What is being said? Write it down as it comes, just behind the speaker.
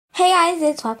Hey guys,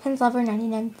 it's Weapons Lover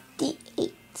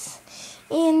 9958,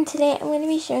 and today I'm going to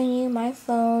be showing you my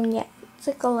phone. Yeah, it's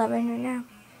like 11 right now.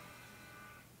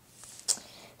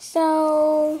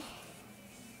 So,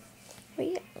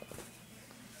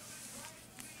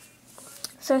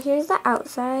 here's the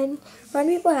outside. A lot of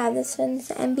people have this one. It's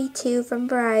the EnV2 from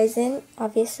Verizon,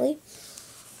 obviously.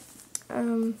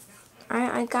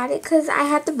 I got it because I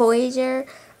had the Voyager,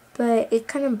 but it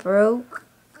kind of broke.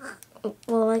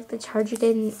 Well, like the charger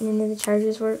didn't, and none of the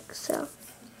chargers work, so.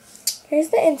 Here's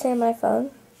the inside of my phone.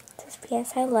 It says,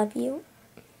 P.S. I love you.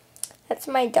 That's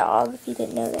my dog, if you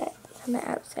didn't know that. It's on the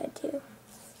outside, too.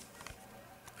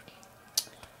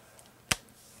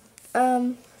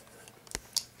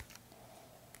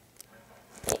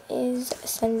 It is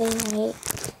Sunday night.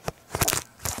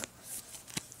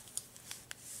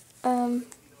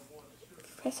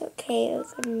 Press OK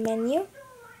of the menu.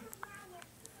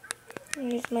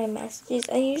 Here's my messages.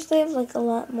 I usually have like a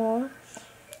lot more,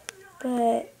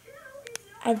 but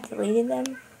I deleted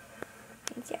them.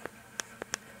 And yeah.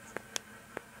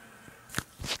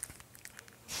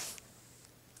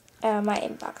 My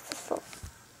inbox is full.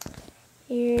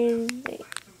 Here's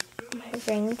my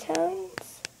ringtones.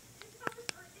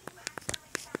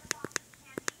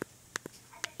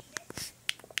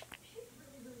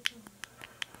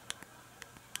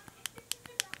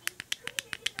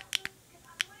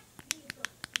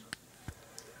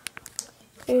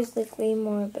 There's like way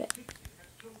more, but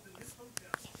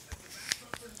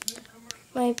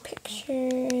my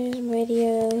pictures,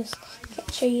 videos,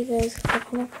 can't show you those because I'm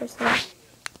kind of personal.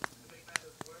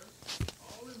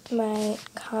 My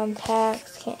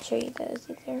contacts, can't show you those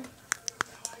either.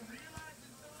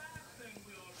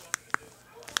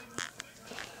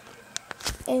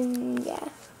 And yeah.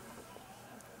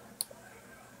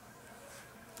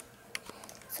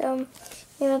 So,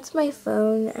 yeah, that's my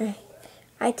phone.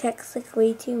 I text like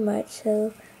way too much,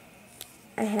 so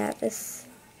I have this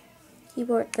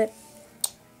keyboard, the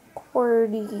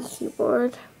QWERTY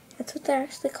keyboard. That's what they're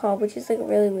actually called, which is like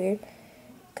really weird.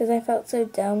 Because I felt so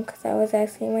dumb because I was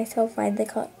asking myself why they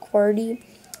call it QWERTY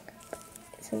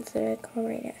since they're like all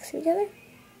right next to each other.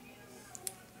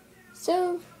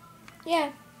 So,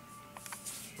 yeah.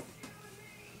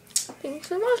 Thanks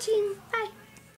for watching. Bye.